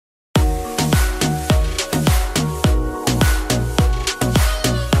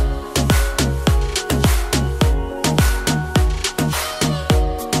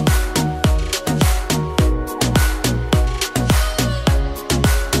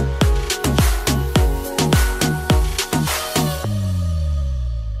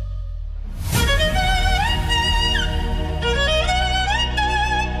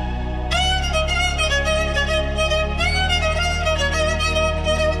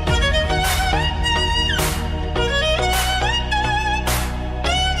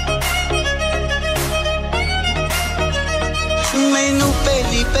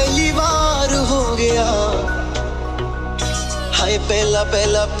पहला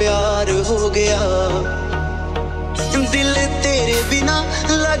पहला प्यार हो गया, दिल तेरे बिना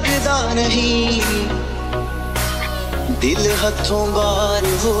लगदा नहीं, दिल हथों बाहर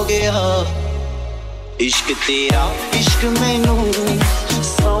हो गया। इश्क तेरा इश्क मैनू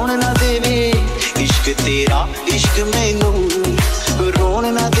सौण ना देवे, इश्क तेरा इश्क मैनू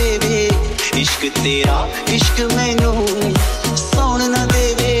रोण ना देवे, इश्क तेरा इश्क मैनू सौण ना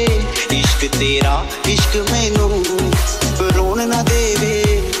देवे, इश्क तेरा इश्क मैनू रोण ना देवे।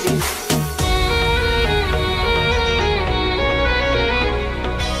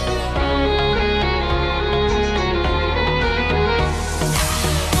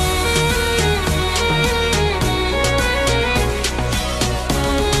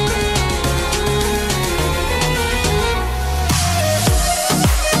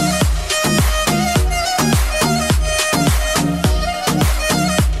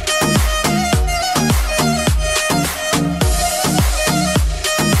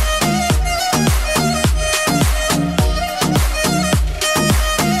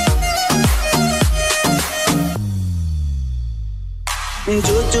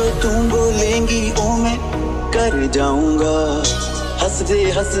 जो जो तू बोलेंगी ओ मैं कर जाऊंगा, हसदे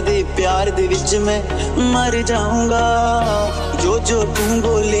हसदे प्यार दे विच मैं मर जाऊंगा। जो जो तू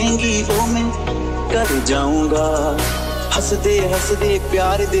बोलेंगी ओ मैं कर जाऊंगा, हसदे हसदे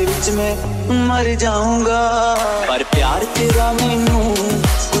प्यार दे विच मैं मर जाऊंगा। पर प्यार तेरा मैनू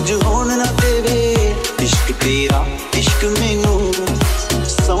कुछ होन ना देवे, इश्क तेरा इश्क मैनू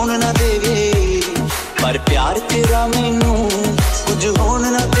सौन ना देवे। पर प्यार तेरा मैनू कुछ होन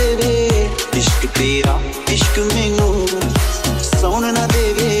ना देवे, इश्क तेरा इश्क मैनू सौन ना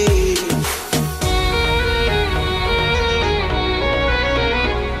देवे।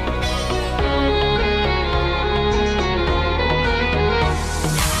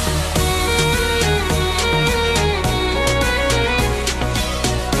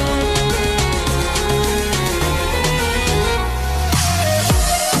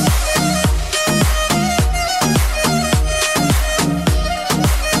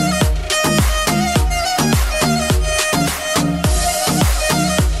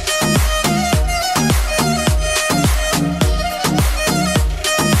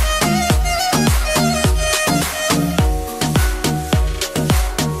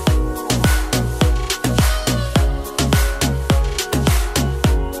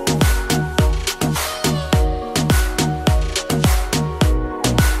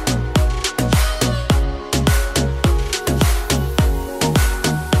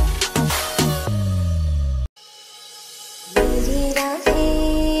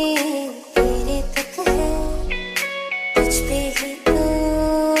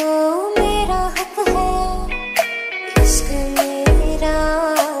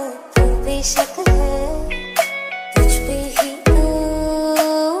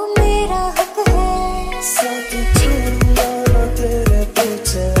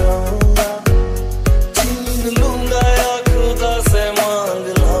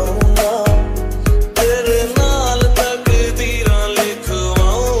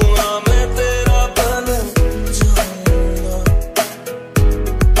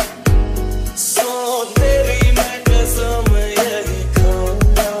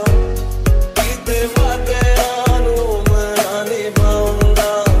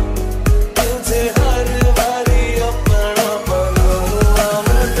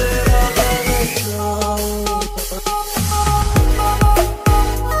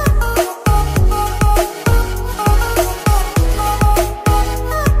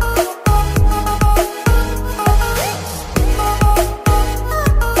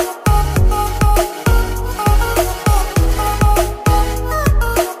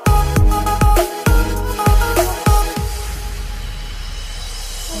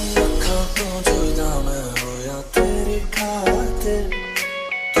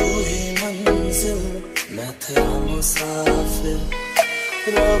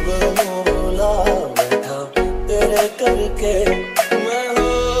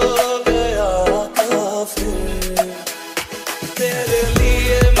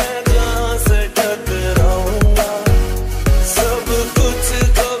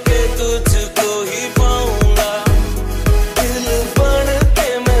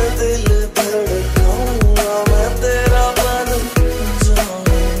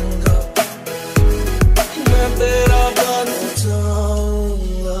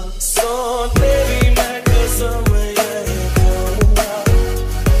 So तेरी मैं कसम यही खाऊंगा।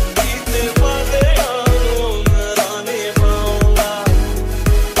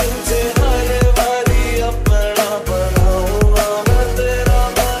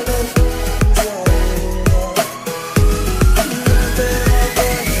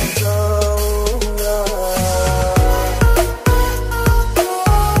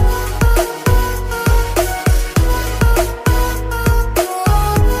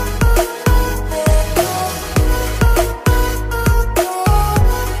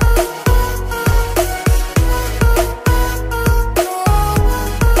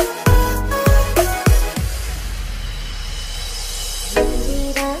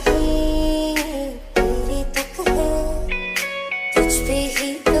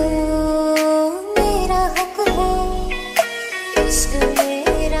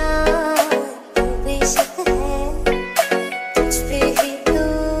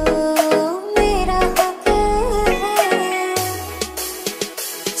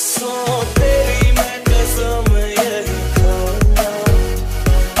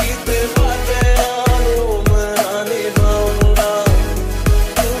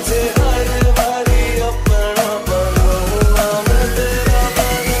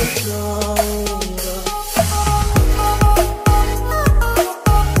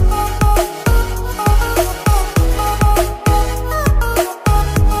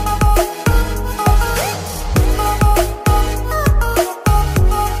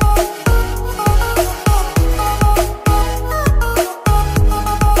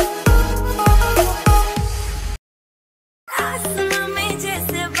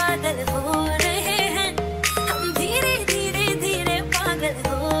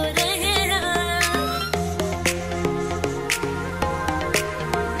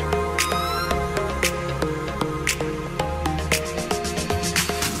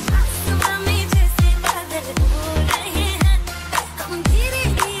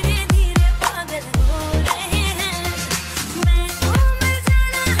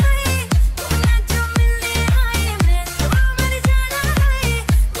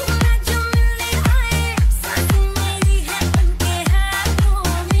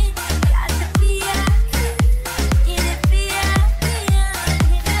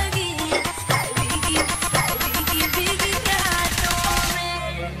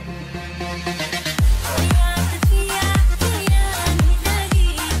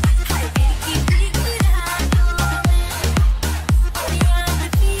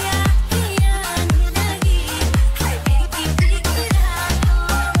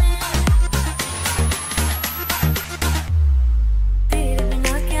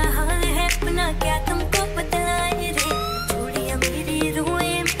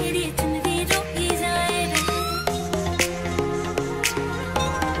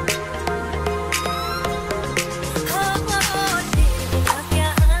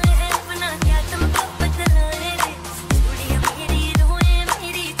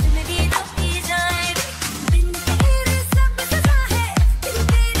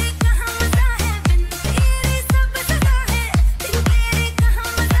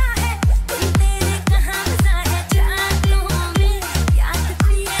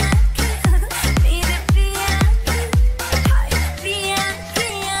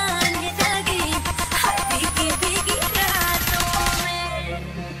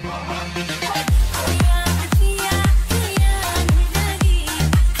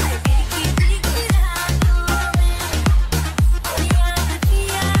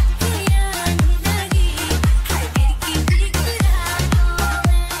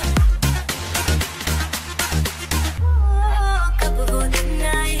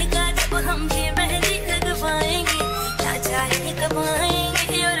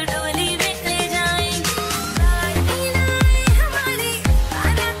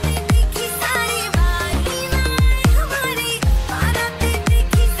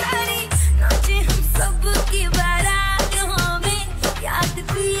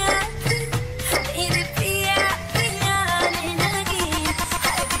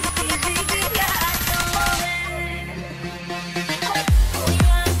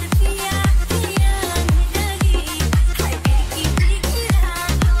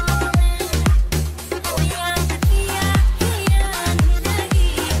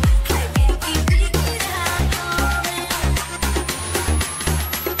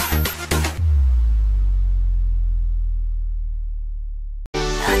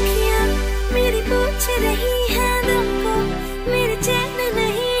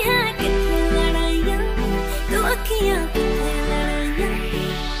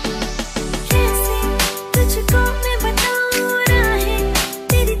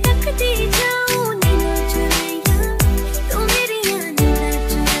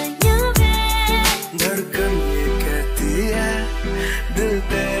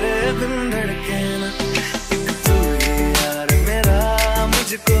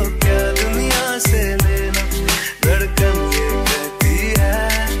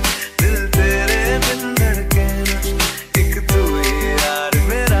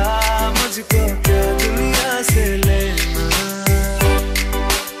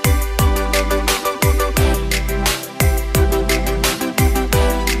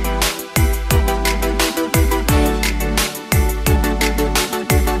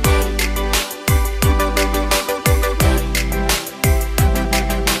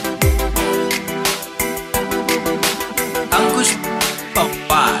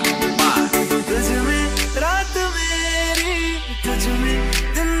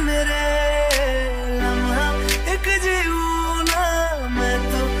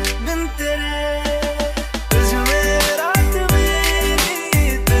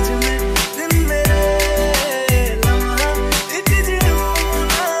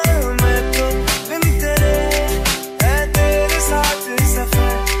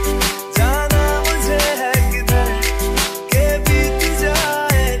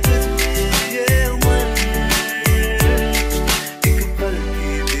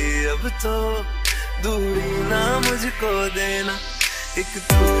 एक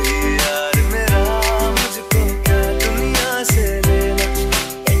तू ही यार मेरा, मुझको क्या दुनिया से लेना।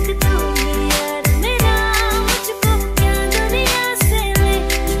 एक तू ही यार मेरा, मुझको क्या दुनिया से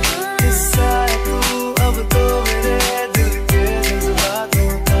लेना। हिस्सा है तू अब तो मेरे दिल के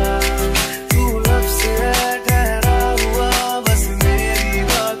जज्बातों का, तू लफ्ज़ है ठहरा हुआ बस मेरी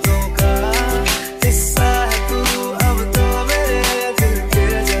बातों का। हिस्सा है तू अब तो मेरे दिल के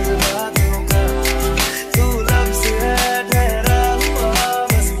जज्बातों का, तू लफ्ज़ है ठहरा हुआ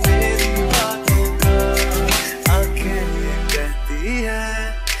बस मेरी बातों का। आंखें ये कहती है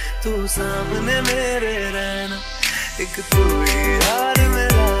तू सामने मेरे रहना। एक तू ही यार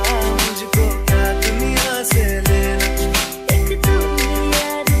मेरा, मुझको क्या दुनिया से लेना। एक तू ही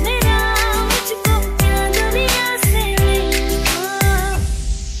यार मेरा, मुझको क्या दुनिया से लेना।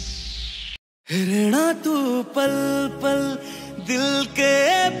 रहना तू पल पल दिल के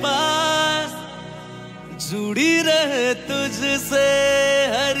पास, जुड़ी रहे तुझसे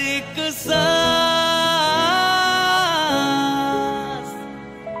हर एक सांस।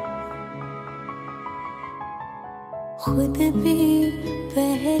 खुद भी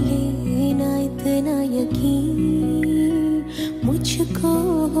पहले ना इतना यकीन मुझको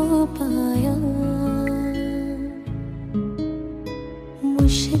हो पाया,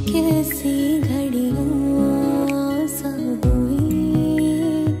 मुश्किल सी घड़ियां सा हुई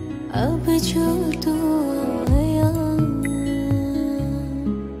अब जो तू आया।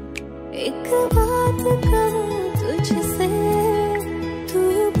 एक बात कहूं तुझसे, तू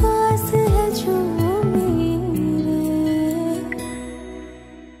पास है जो मेरे,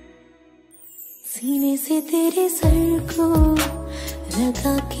 सीने से तेरे सर को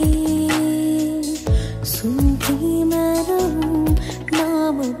लगा के सुनती मैं रहूं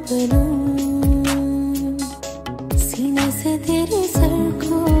नाम अपना। सीने से तेरे सर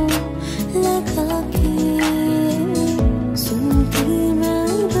को लगा के सुनती मैं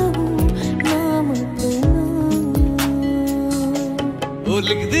रहूं नाम अपना। वो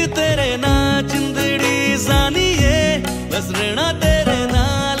लिख दी तेरे ना जिंदड़ी सानिए, बस रहना तेरे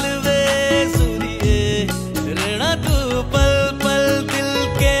नाल वे सुनिए। रहना तू पल पल दिल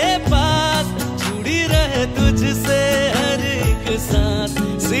के पास, जुड़ी रहे तुझसे हर एक सांस।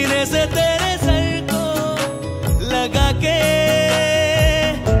 सीने से तेरे सर को लगा के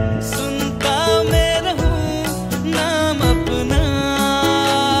सुनता मैं रहूं नाम अपना।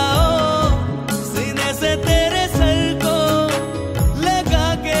 सीने से तेरे सर को लगा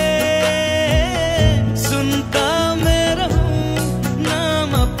के सुनता मैं रहूं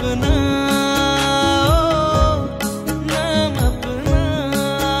नाम अपना, नाम अपना।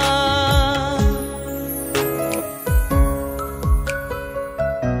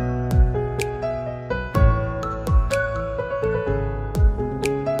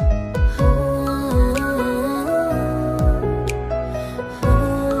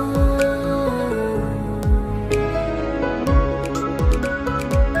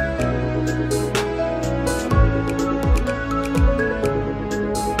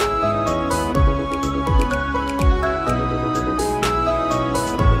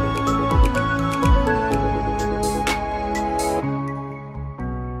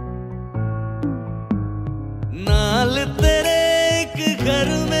 नाल तेरे एक घर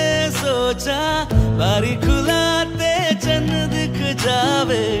में सोचा, बारी खुलाते चन्न दिख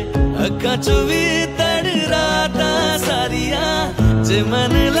जावे। अक्खां चो भी तड़ राता सारिया, जे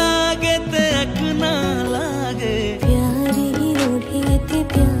मन लागे ते अख ना लागे। प्यार ही रोढ़े ते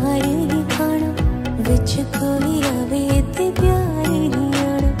प्यार ही खाना, विच कोई आवे ते प्यार ही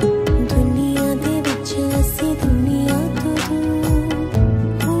आना। दुनिया दे विच असी दुनिया तो दूर,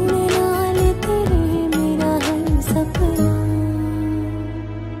 हुण नाल तेरे मेरा है सपना।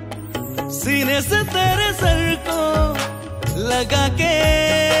 सीने से तेरे सर को लगा के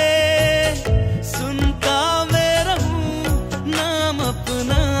सुनता मैं रहूं नाम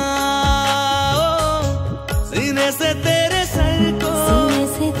अपना। सीने से तेरे सर को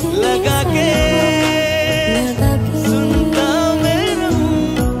लगा के सुनता मैं रहूं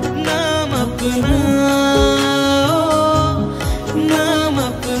नाम अपना, नाम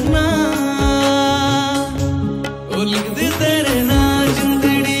अपना। ओ लिख दी तेरे नाल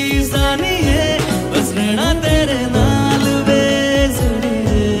जिंदड़ी सानिए, बस रहना तेरे नाल वे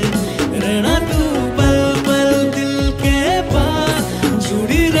जुड़िए। रहना तू पल पल दिल के पास,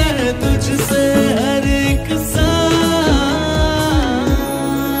 जुड़ी रहे तुझसे हर एक सांस।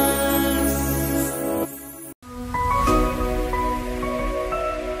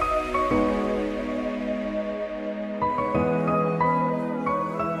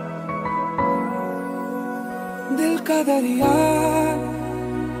 दिल का दरिया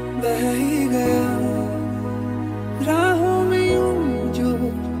बह ही गया, राहों में यूं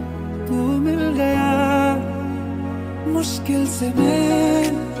मुश्किल से मैं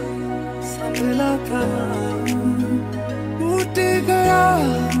संभला था, टूट गया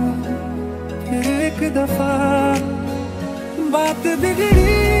फिर एक दफा। बात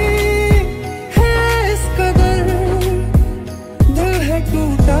बिगड़ी है इस कदर, दिल है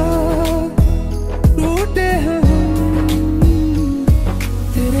टूटा, टूटे हैं हम।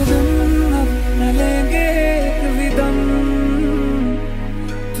 तेरे बिन अब न लेंगे एक भी दम,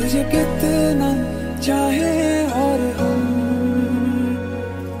 तुझे कितना चाहे और हम।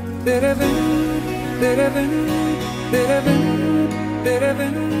 तेरे बिन, तेरे बिन, तेरे बिन, तेरे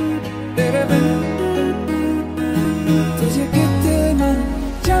बिन, तेरे बिन, तुझे कितना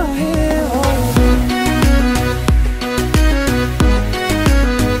चाहे और हम।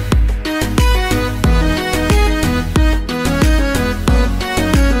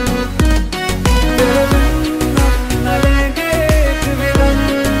 तेरे बिन न लेंगे एक भी दम,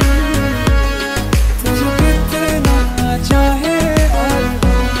 तुझे कितना चाहे और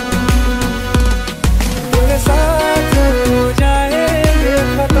हम। तेरे साथ हो जाएंगे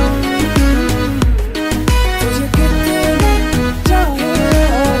खत्म, तुझे कितना चाहे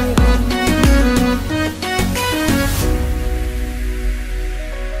और हम।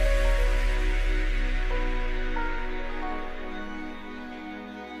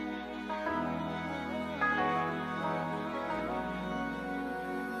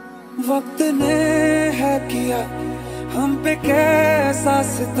 वक्त ने है किया हम पे कैसा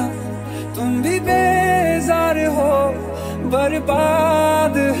सितम, तुम भी बेजार हो,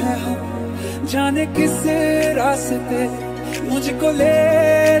 बर्बाद है हम। जाने किस रास्ते मुझको ले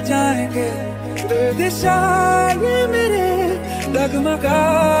जाएंगे, बेदिशा ये मेरे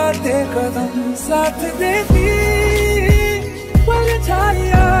डगमगाते कदम। साथ देती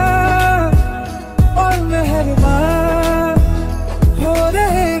परछाइयां और मेहरबान हो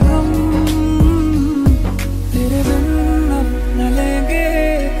रहे हम। तेरे बिन अब न लेंगे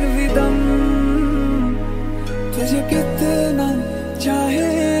एक भी दम, तुझे कितना चाहे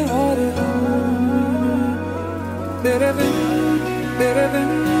और हम। तेरे बिन, तेरे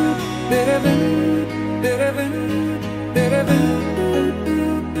बिन, तेरे बिन, तेरे बिन, तेरे बिन,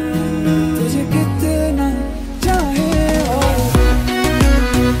 तुझे कितना चाहे और हम।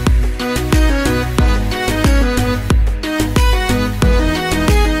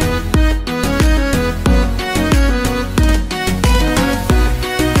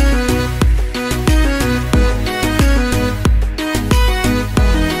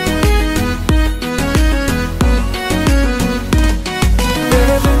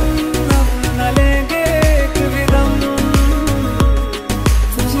 तेरे बिन अब न लेंगे एक भी दम,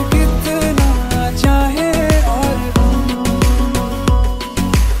 तुझे कितना चाहे और हम।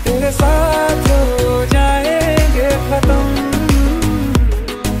 तेरे साथ हो जाएंगे खत्म,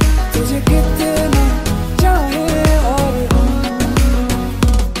 तुझे कितना चाहे और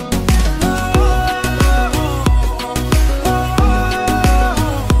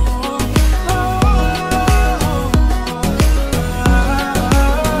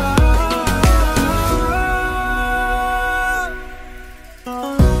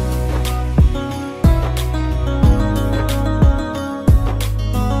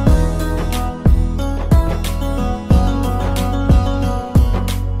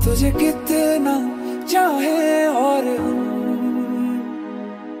तुझे कितना चाहे और हम।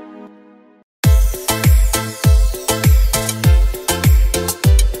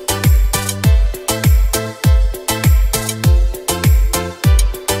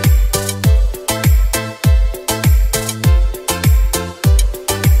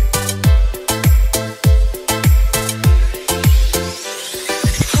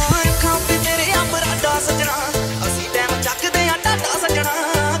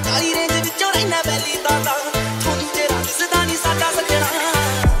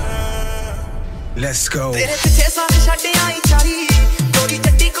 Let's go. तेरे पीछे साथ छड़ आई चारी, गोरी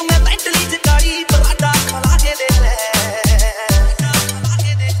चट्टी को मैं बेंटली जगाड़ी, पराठा खा के देख ले,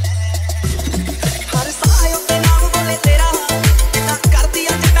 हर सायो पे नाम बोले तेरा, इतना कर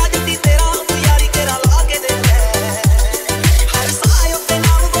दिया जटा जटी तेरा, तू यारी तेरा लागे देख ले। हर सायो पे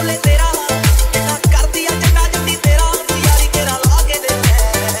नाम बोले तेरा, इतना कर दिया जटा जटी तेरा, तू यारी तेरा लागे देख ले।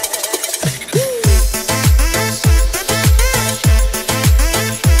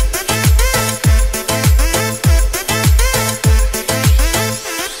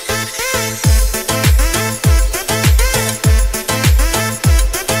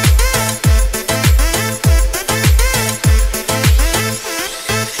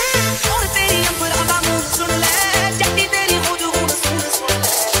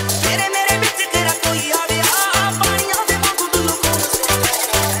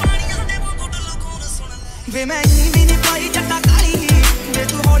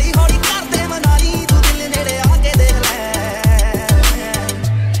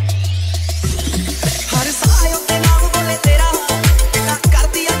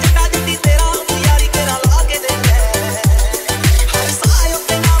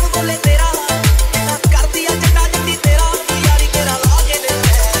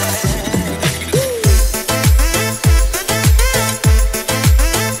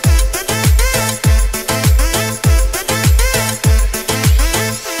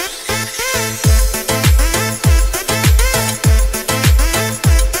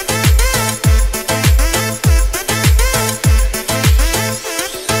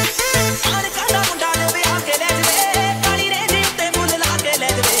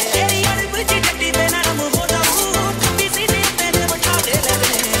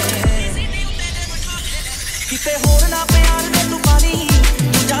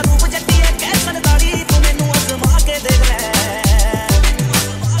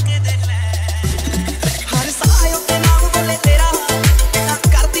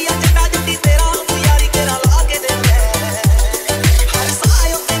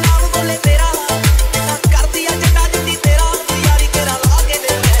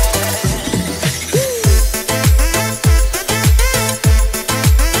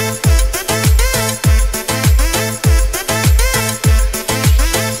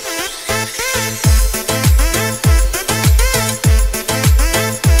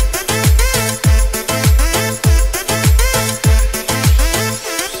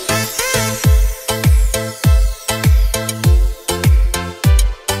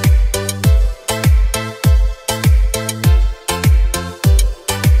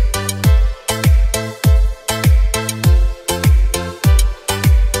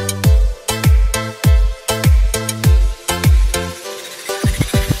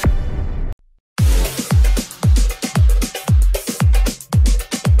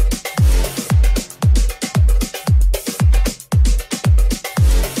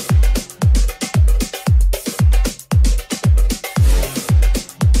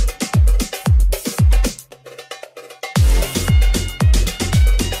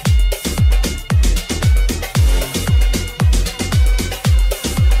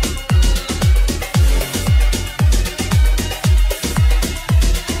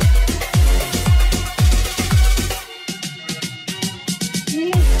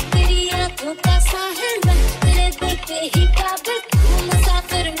 तेरी आंखों का साहिल मैं तेरे दिल पे ही काबिल तू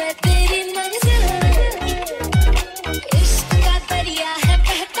मुसाफिर मैं तेरी मंजिल इश्क का दरिया है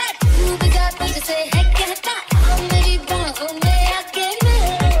बहता डूब जा तुझसे है कहता आ मेरी बाहों में आके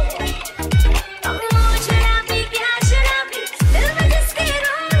शराबी क्या शराबी दिल में जिसके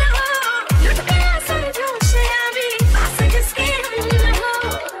रोग न हो लुट गया समझो शराबी पास जिसके हम न हो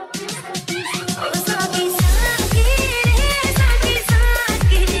ओ साकी साकी रे साकी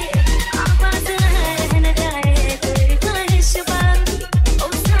साकी आवाज है न जाए तेरी ख्वाहिश बाकी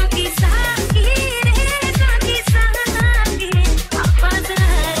ओ साकी साकी रे साकी साकी आवाज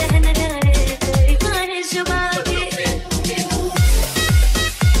है न जाए तेरी ख्वाहिश बाकी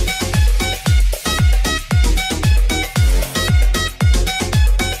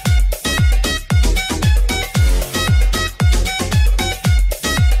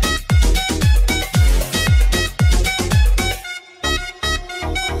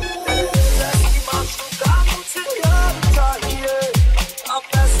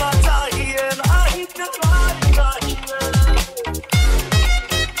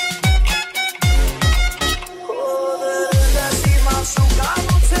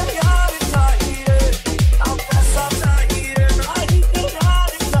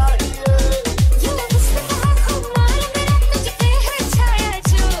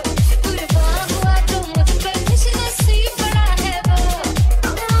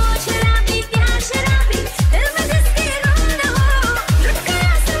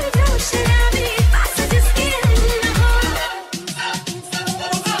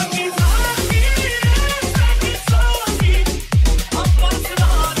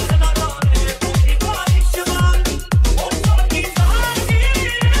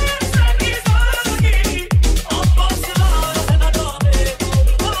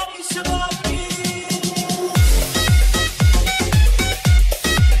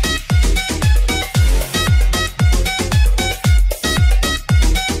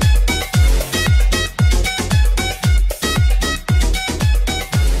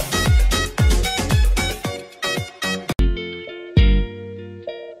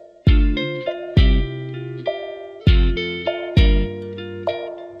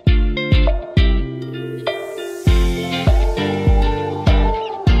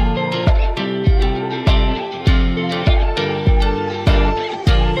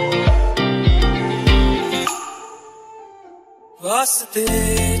वास्ते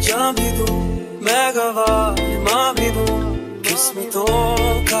जां भी दूं मैं गवाह मां भी दूं किस्मतों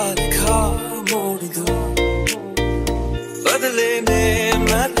का लिखा मोड़ दूं बदले में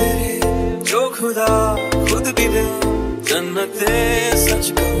मैं तेरे जो खुदा खुद भी दे जन्नते सच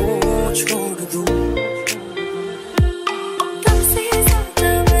कहूं छोड़ दूं तुमसे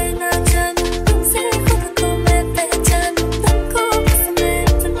ज्यादा मैं ना जानूं तुमसे खुद को मैं पहचानूं तुमको बस मैं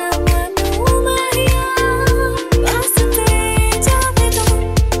इतना मानूं माहिया वास्ते जा भी दूं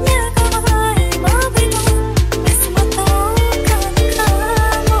मैं गवाह मां भी दूं किस्मतों का लिखा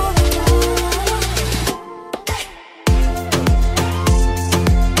मोड़ दूं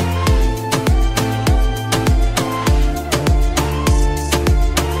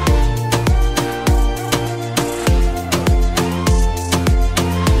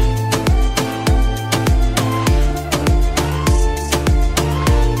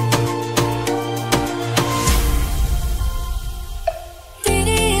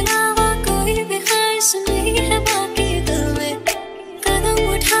तेरे अलावा कोई भी ख्वाहिश नहीं है बाकी दिल में कदम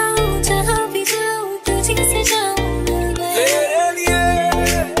उठाऊं जहाँ भी जाऊं तुझे से जाऊं मैं तेरे लिए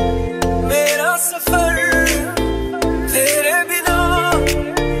मेरा सफर तेरे बिना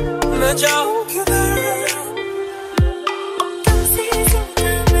मैं जाऊं किधर तुमसे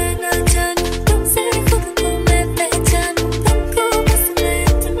ज्यादा मैं ना जानूं तुमसे खुद को मैं पहचानूं तुमको बस मैं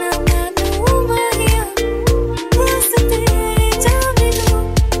इतना मानूं माहिया वास्ते जा भी दूं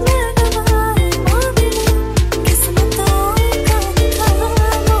मैं गवाह मां भी दूं किस्मतों का लिखा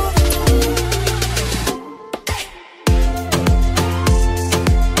मोड़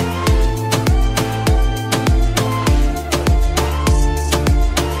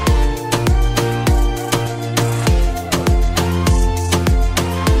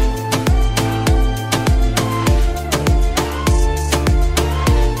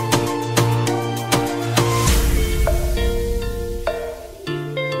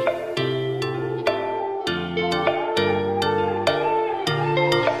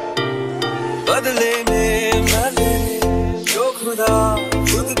बदले में मैं तेरे जो खुदा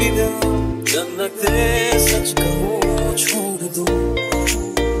खुद भी दे जन्नते सच कहूं छोड़ दूं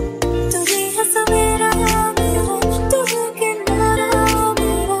तू ही है सवेरा मेरा तू है किनारा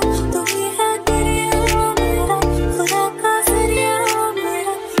मेरा तू ही है दरिया मेरा खुदा का जरिया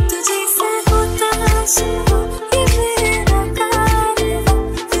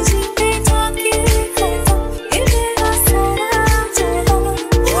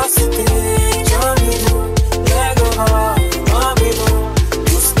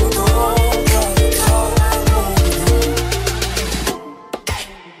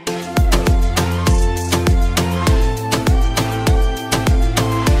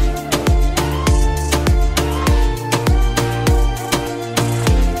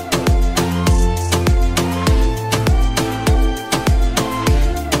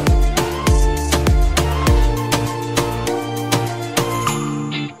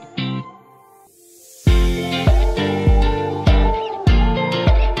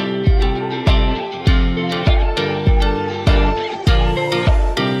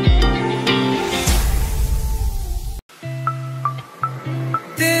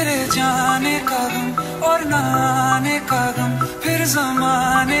बनाने का गम, फिर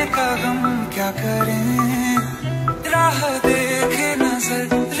जमाने का गम क्या करें। राह देखे नजर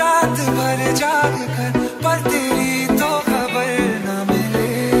रात भर जाग कर, पर तेरी तो खबर न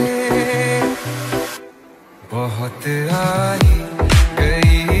मिले। बहुत आई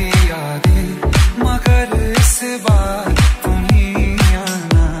गई यादें मगर इस बार तुम ही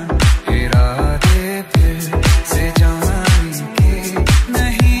आना। इरादे फिर से जान के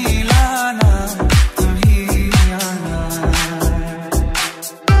नहीं लाना, तुम ही आना।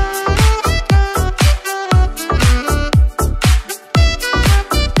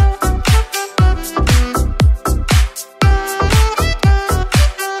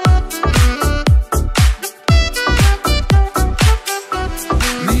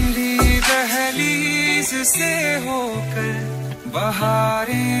 से होकर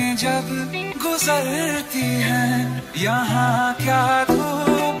बहारें जब गुजरती हैं, यहाँ क्या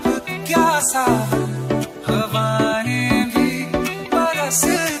धूप क्या सावन, हवाएं भी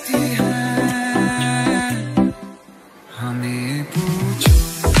बरसती हैं। हमें पूछो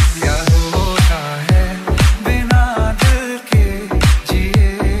क्या होता है बिना दिल के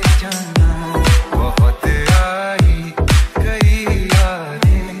जिए जाना। बहुत आई गई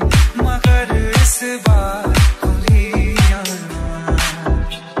यादें मगर इस बार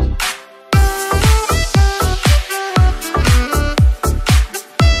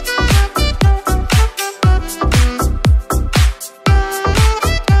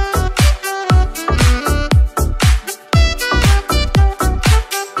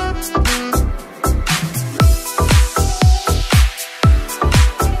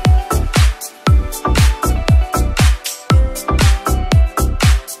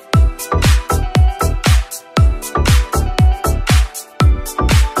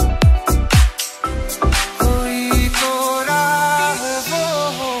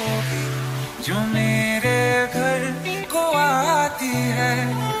जो मेरे घर को आती है।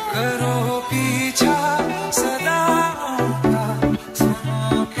 करो पीछा सदाओं का,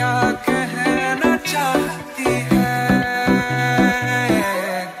 सुनो क्या कहना चाहती है।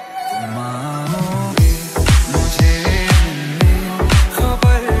 तुम आओगे मुझे मिलने,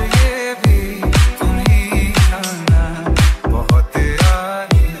 खबर ये भी तुम ही लाना। बहुत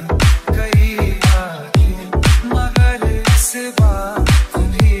आई गई यादें मगर इस बार तुम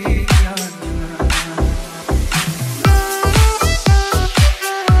ही आना।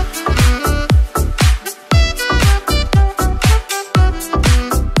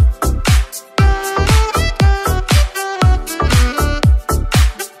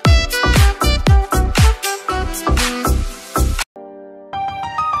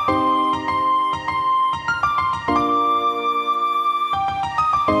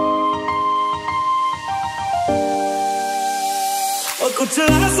 कुछ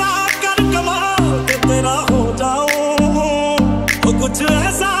ऐसा कर कमाल के तेरा हो जाऊं, कुछ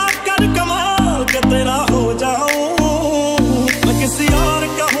ऐसा कर कमाल के तेरा हो जाऊं। मैं किसी और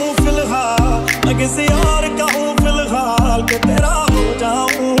का हूँ फिलहाल, मैं किसी और का हूँ फिलहाल के तेरा हो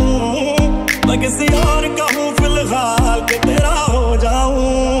जाऊं। मैं किसी और का हूँ फिलहाल के तेरा हो जाऊं।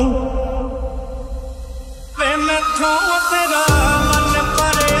 मैं तेरा मन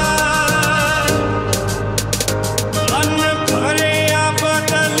पड़या, मन भरिया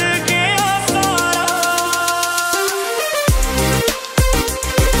बदल गया सारा।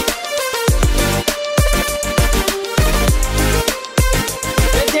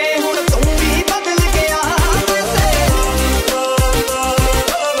 जे हुण तू भी बदल गया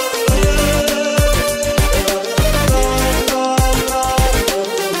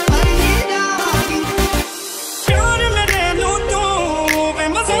प्यार मेरे नू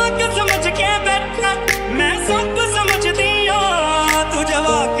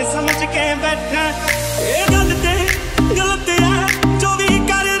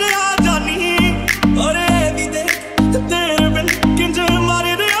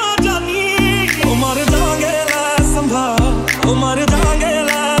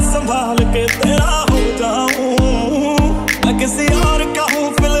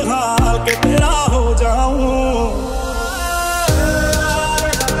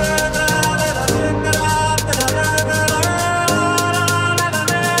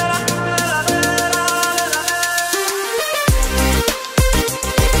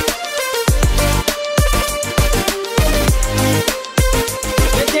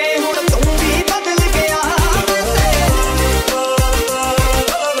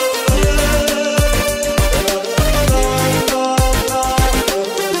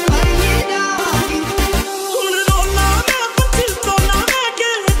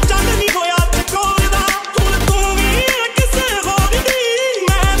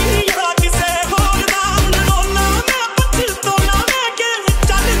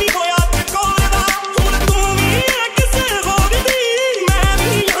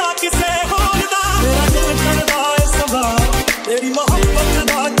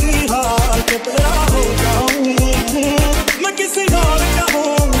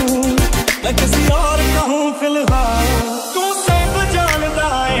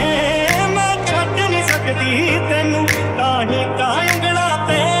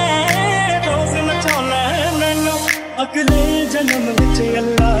जन्म विच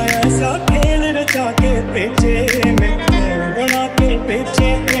अल्लाह ऐसा खेल रचा के भेजे मैं बना के भेजे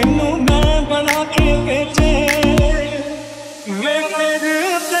तेनू मैं बना के भेजे मैं मेरे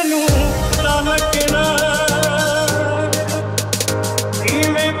तेनू रखना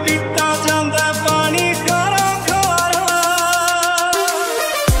मैं पीता जांदा पानी खारा खारा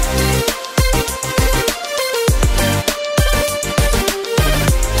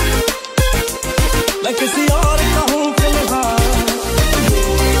मैं किसी और का हूँ फिलहाल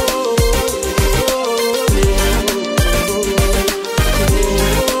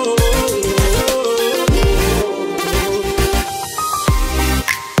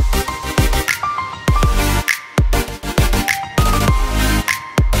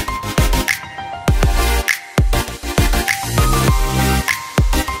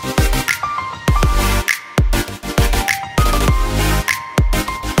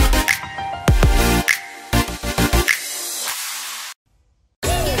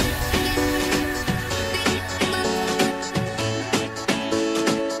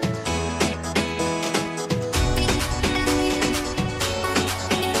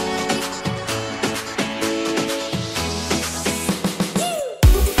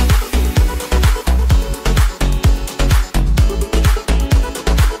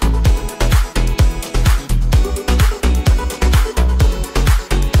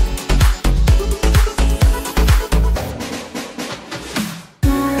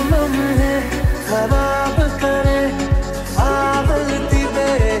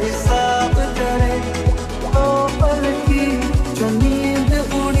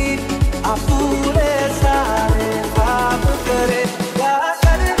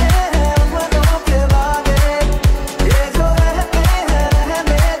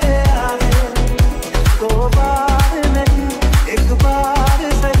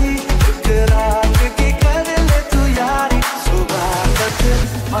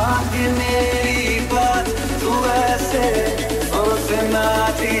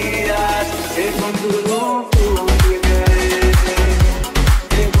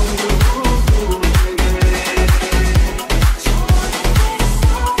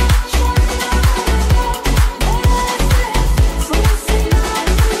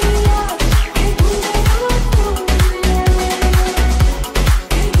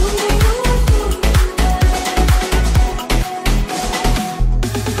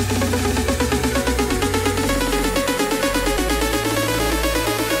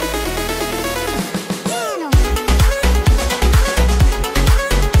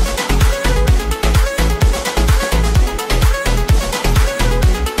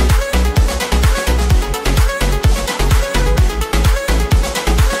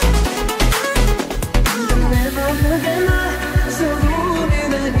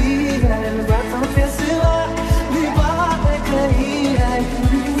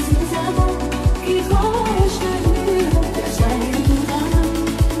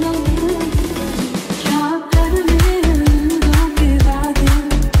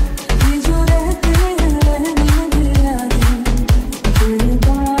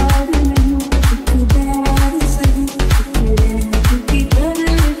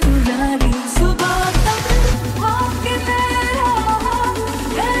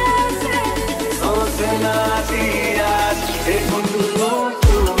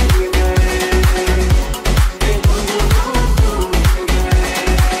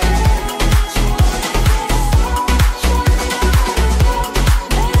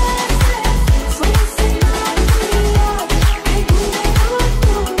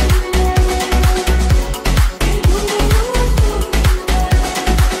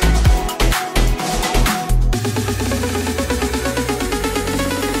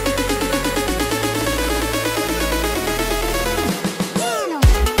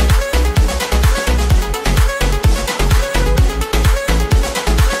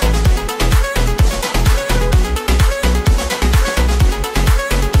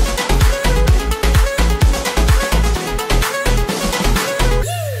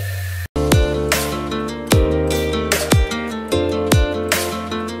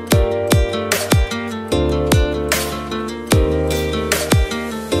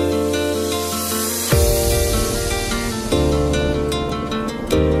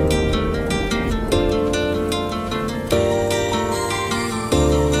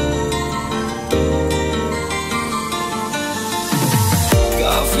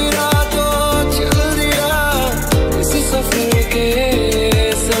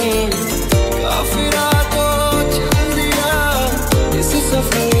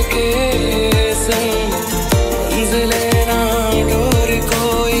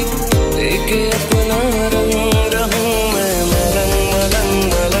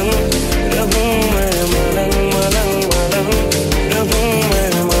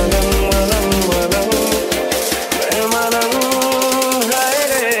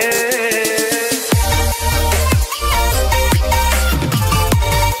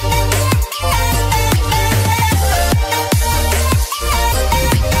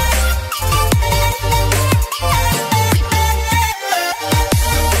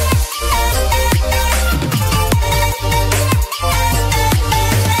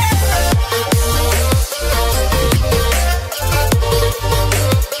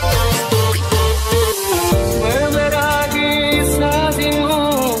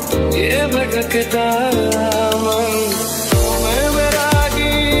दामन मैं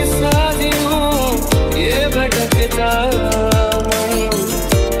बैरागी साथी हूँ ये भटकता मन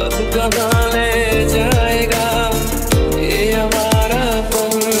अब कहाँ ले जाएगा ये हमारा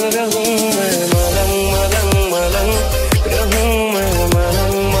पन रहूं मैं मलंग मलंग मलंग रहूं मैं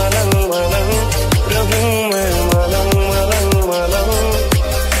मलंग मलंग मलंग रहूं मैं मलंग मलंग मलंग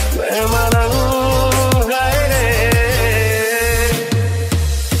मैं मलंग हाय रे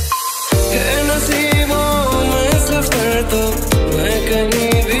है नसीबों में सफर तो मैं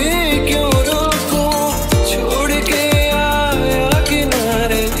कहीं भी क्यों रोकूं छोड़ के आया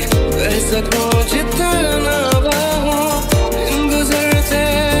किनारे बह सकूं जितना बाहूं दिन गुजरते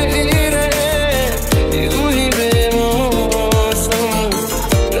ही रहे यूं ही बेमौसम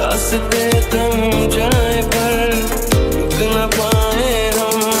रास्ते थम जाए पर रुक न पाए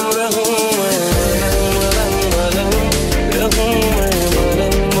हम रहूं मैं मलंग मलंग रहूं मैं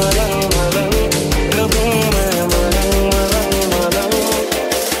मलंग मलंग मलंग रहूं मैं मलंग मलंग मलंग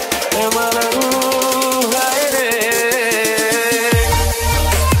मैं मलंग हाय रे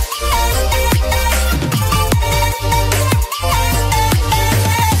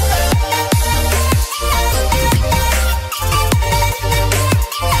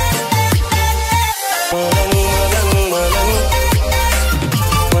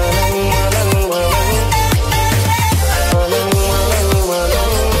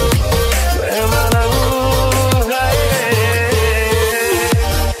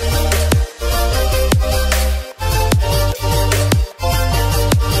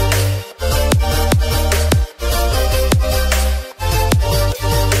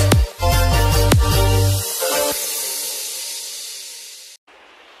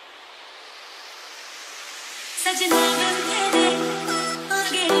सजना गंधेरे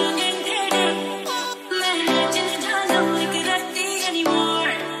आगे गंधेरे मैं नचन ढालो एक रत्ती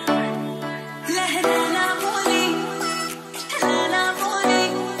anymore लहराना बोली लहराना बोली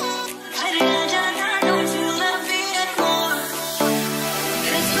हर राजा ना don't you love me anymore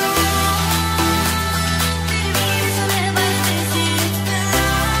let's go तेरी सुने बरसी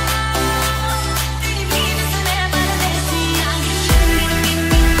तेरी सुने बरसी आगे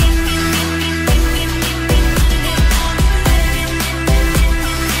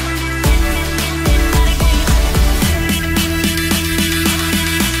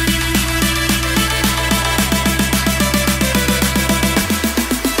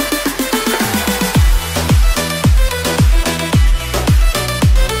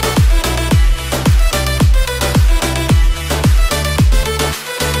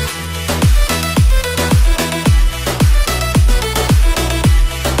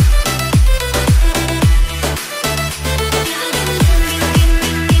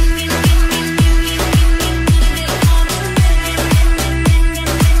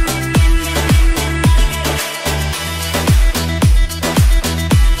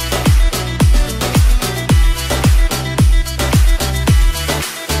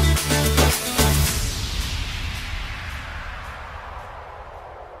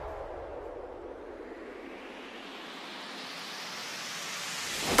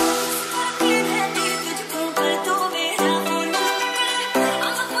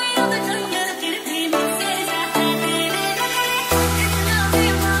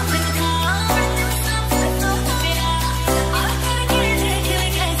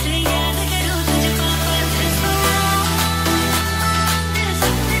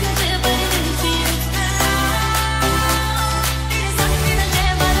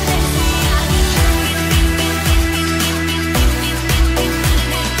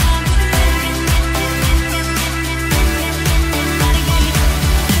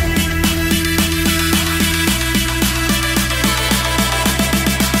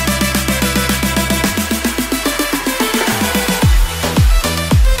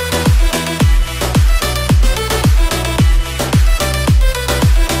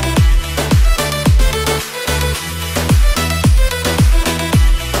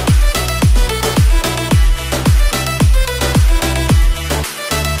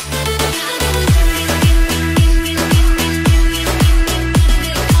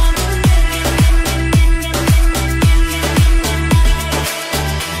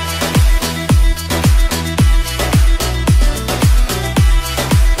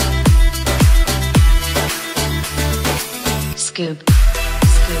Scoop.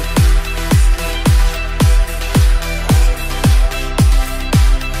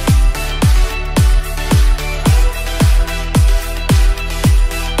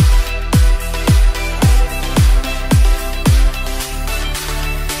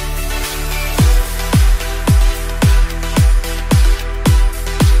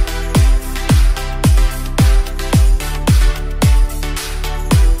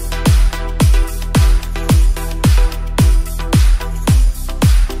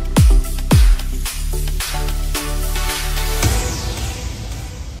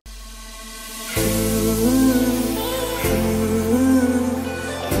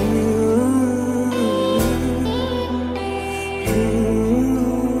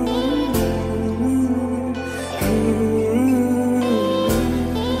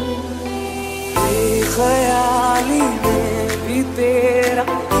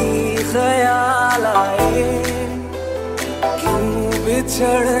 तेरा ही ख्याल आए, क्यों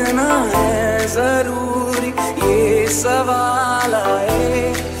बिछड़ना है जरूरी ये सवाल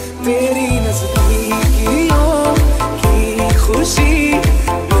आए। तेरी नजदीकियों की खुशी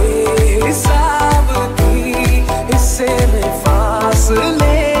बेहिसाब थी, इससे में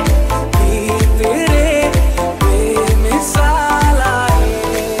फासले भी तेरे बेमिसाल आए।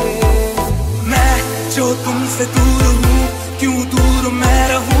 मैं जो तुमसे दूर हूँ, क्यों दूर मैं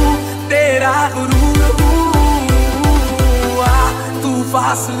रहूँ, तेरा गुरूर हूँ। तू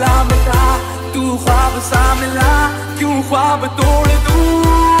फासला मिटा, तू ख्वाब सा मिला, क्यों ख्वाब तोड़ दूँ।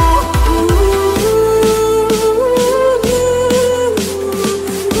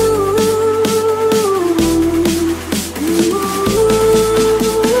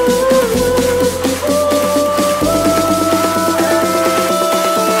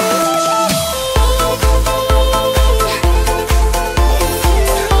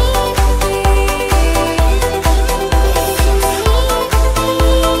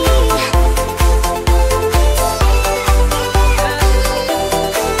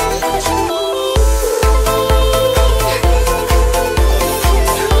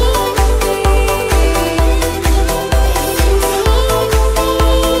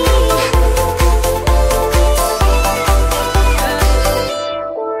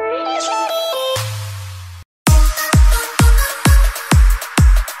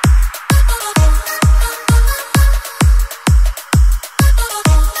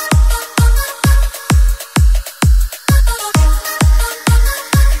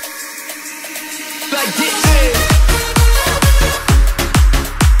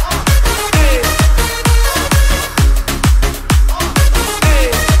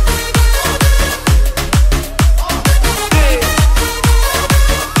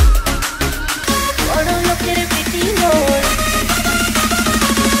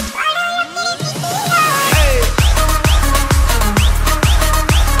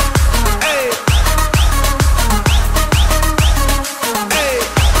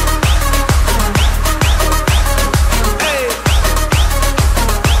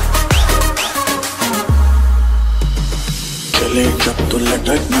 जब तो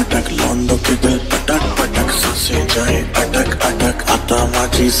लटक नटक लौंडों के दिल पटक पटक, सांसें जाए अटक अटक, आता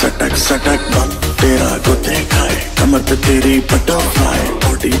माची सटक सटक। बम तेरा गुते खाए, कमर पे तेरी बटरफ्लाई,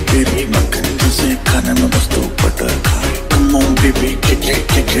 बॉडी तेरी मक्खन जैसे खाने में बस तू बटर खाए। Come on baby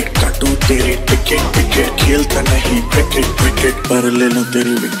kick it काटू तेरी टिकट टिकट, खेलता नहीं क्रिकेट क्रिकेट, पर ले लो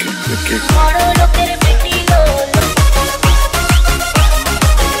तेरी wicket wicket.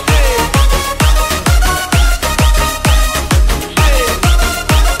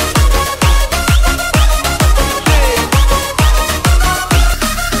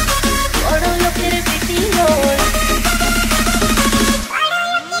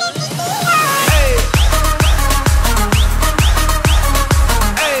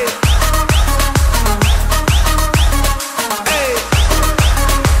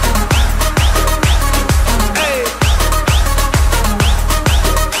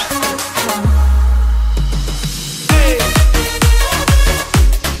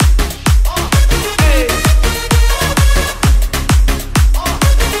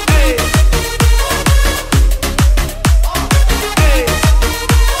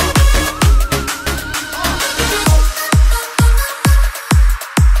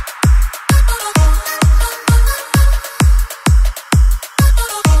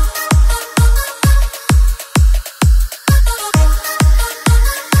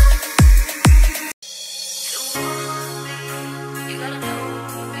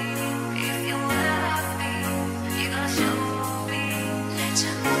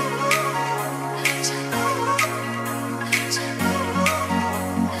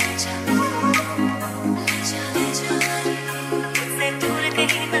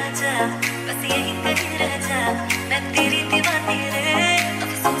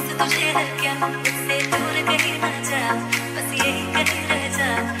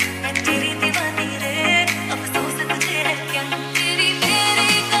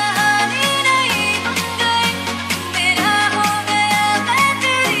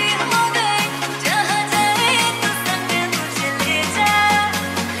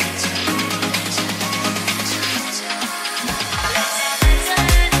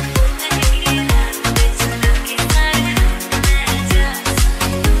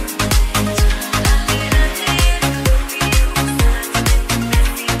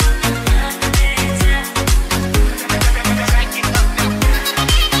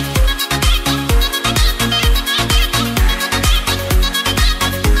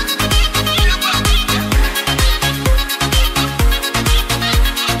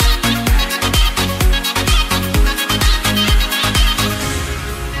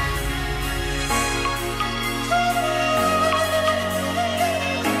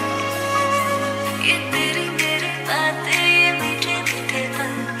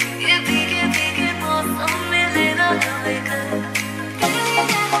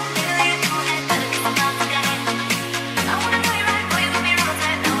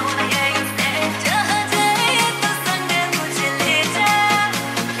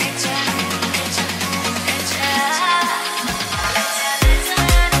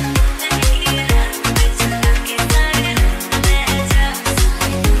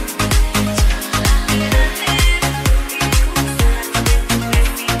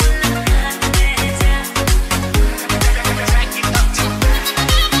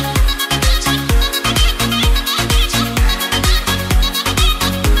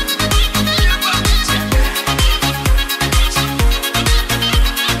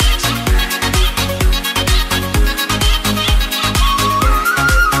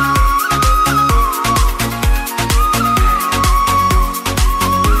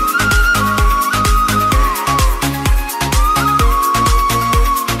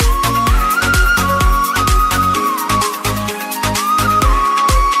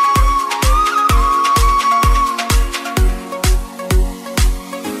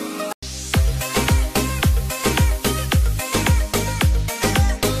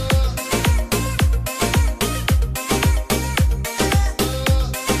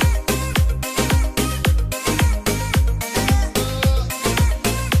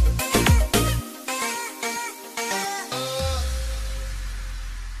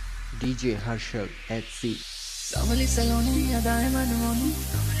 DJ Harshal at C. कमली सलोनी अदाएं मनमोनी,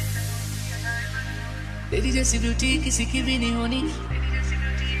 तेरी जैसी ब्यूटी किसी की भी नहीं होनी।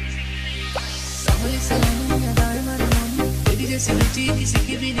 कमली सलोनी अदाएं मनमोनी, तेरी जैसी ब्यूटी किसी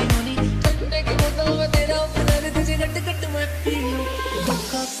की भी नहीं होनी। ठंडे की बोतल में तेरा प्यार तुझे गट गट मैं पी लूं।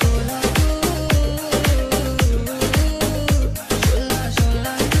 कोका कोला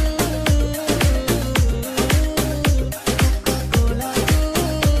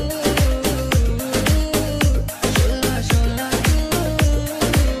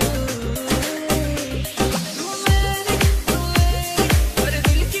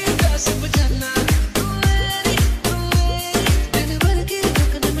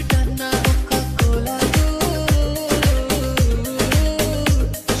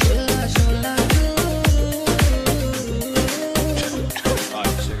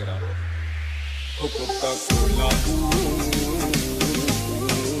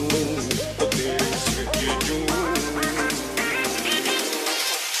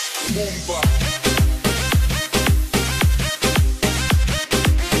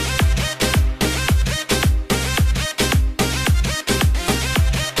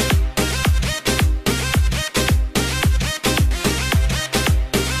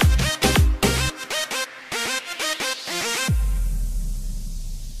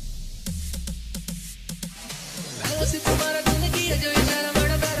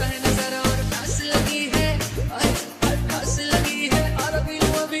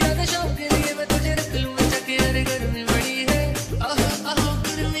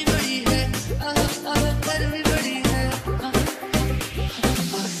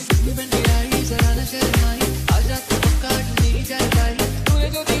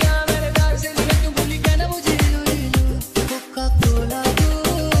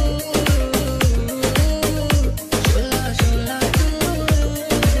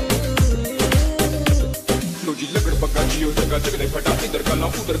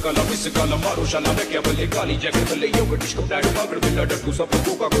काली जैकेट भले योगा डिस्को डाइट पागड़ बिल्ला डट्टू सब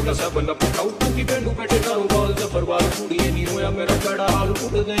कोका कोला सब न पकाऊ की बेंडू बेटे तारो बाल जफर बाल कुड़ी नहीं होया मेरा कड़ा हाल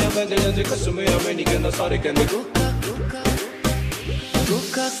उड़ गया मैं जैसे कसमे मैं नहीं कहना सारे कहंदे कोका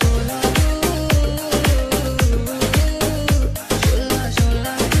कोला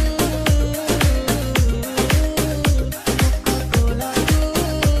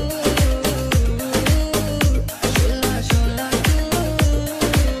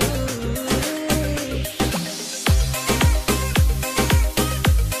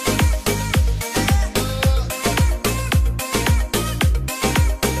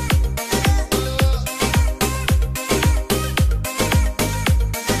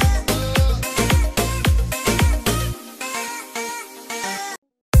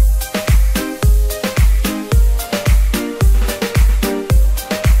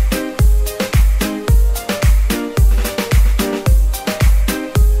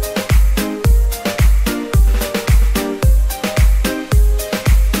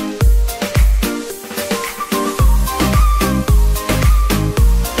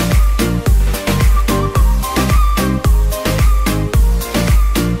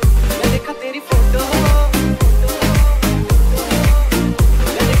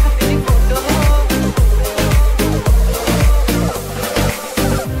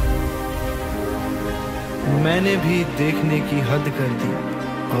मैंने भी देखने की हद कर दी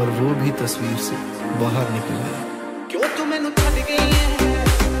और वो भी तस्वीर से बाहर निकल गया। क्यों तू मैनू छड्ड गई है,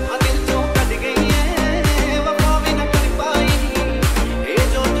 आ दिल चों कट गई है, वफा भी ना कर पाई ये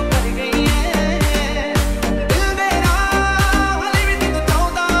जो तू कर गई है। दिल मेरा हाले भी तैनू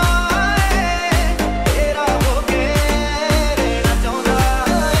चाहुंदा है, तेरा होके रहना चाहुंदा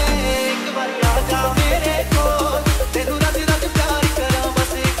है। एक बारी आ जा मेरे कोल, तैनू रज रज प्यार करां,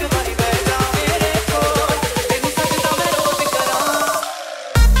 बस एक बारी बैठ जा मेरे कोल, तैनू सजदा मैं रोज करां।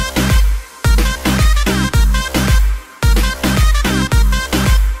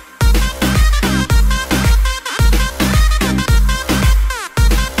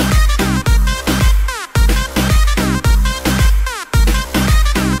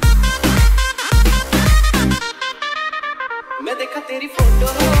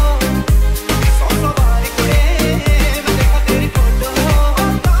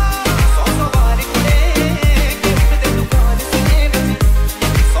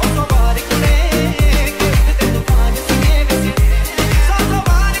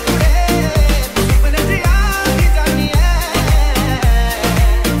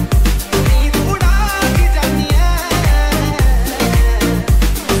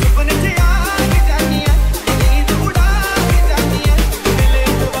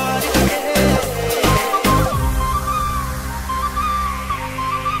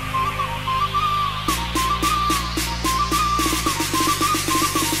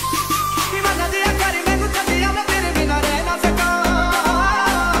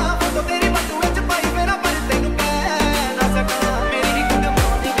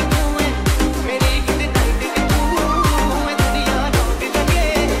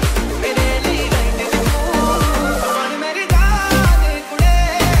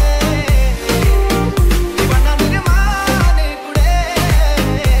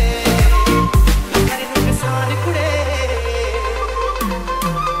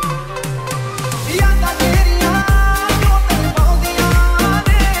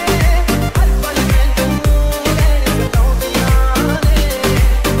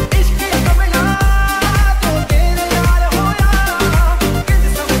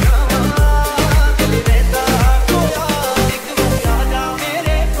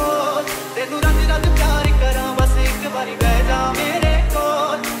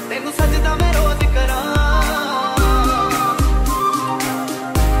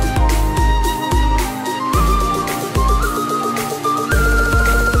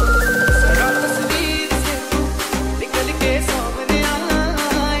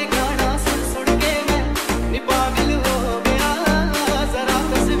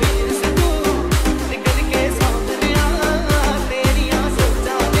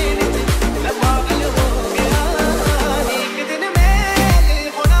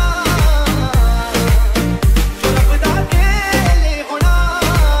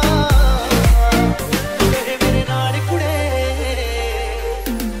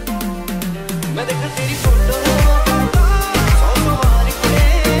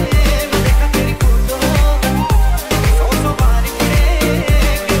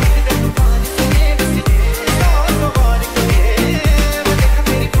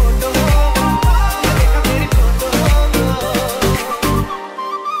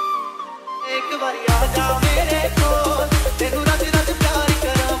 बारी आ जा मेरे कोल तेनू रज रज प्यार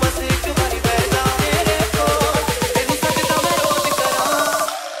करा बस एक बारी बह जा मेरे कोल तेनू सकदा मैं रोज करा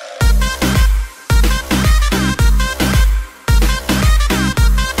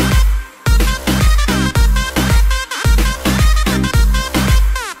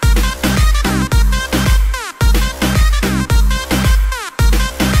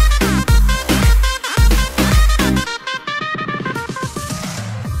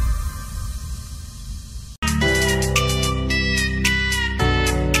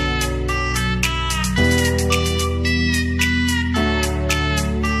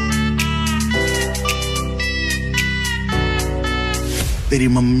तेरी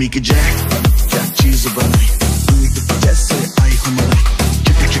मम्मी की जय क्या चीज बनाई दूध जैसे आई हूँ मलाई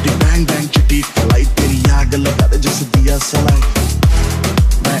चिटी चिटी बैंग बैंग चिटी फलाई तेरी आग लगा दे जैसे दिया सलाई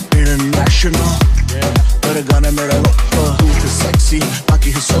मैं इंटरनेशनल तेरे गाने मेरा लोको तू तो सेक्सी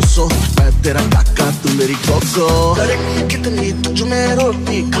बाकी है सो मैं तेरा काका तू मेरी कोको करेगी कितनी तुझ में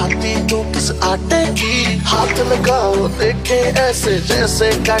रोटी खाती तू किस आटे की हाथ लगाओ देखे ऐसे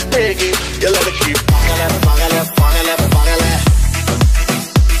जैसे काटेगी ये लड़की पागल है पागल है पागल है पागल है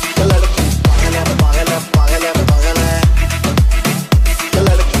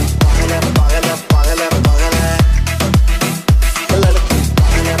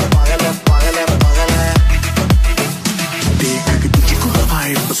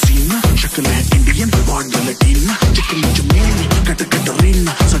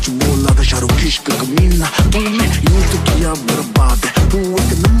बर्बाद है तू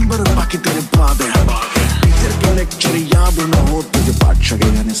एक नंबर बाकी तेरे बाद है टीचर के लेक्चर याद न हो तुझे बादशाह के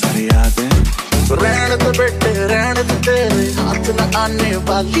गाने सारे याद है रहने तो बेटे रहने तो तेरे हाथ न आने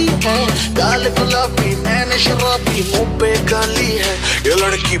वाली है गाल गुलाबी मैंने शराबी मुंह पे गाली है ये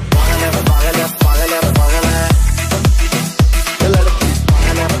लड़की पागल है पागल है पागल है पागल है ये लड़की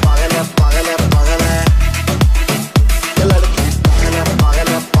पागल है पागल है पागल है पागल है ये लड़की पागल है पागल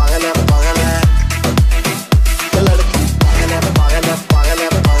है पागल है पागल है ये लड़की पागल है पागल है पागल है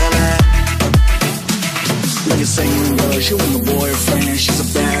पागल है Like a singing girl, she want a boyfriend. She's a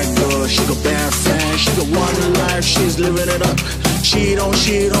bad girl, she got bad friends. She got one life, she's living it up. She don't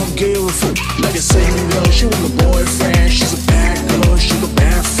give a fuck. Like a singing girl, she want a boyfriend. She's a bad girl, she got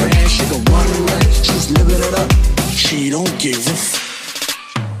bad friends. She got one life, she's living it up. She don't give a fuck.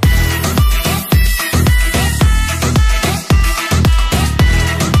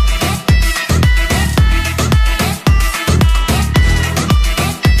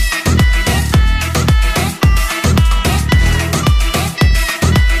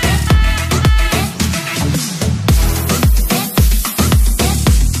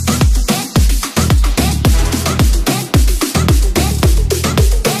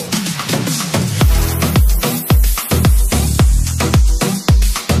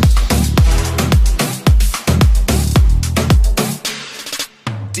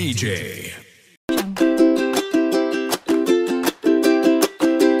 DJ.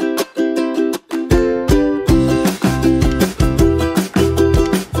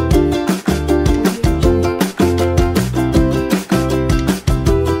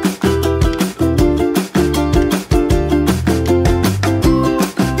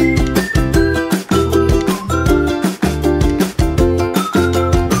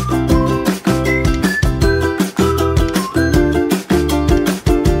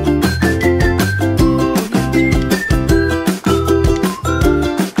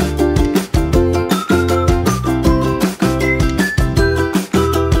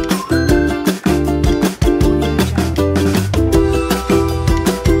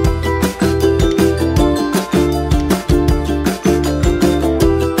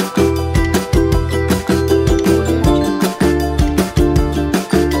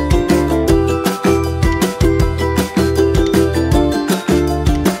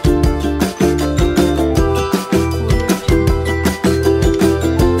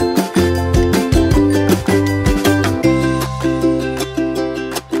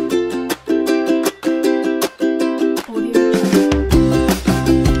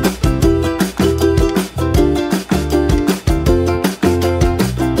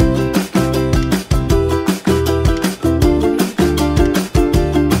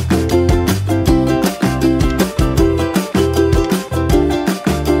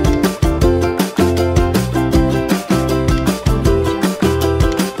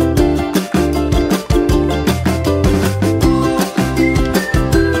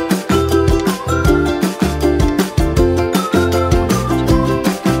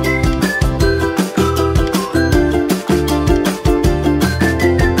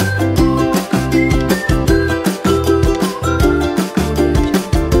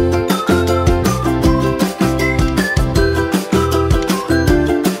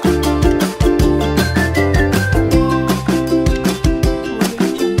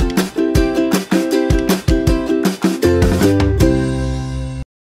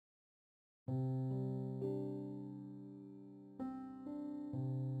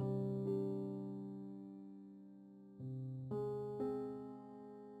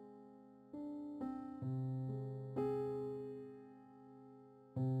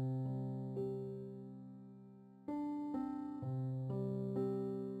 है।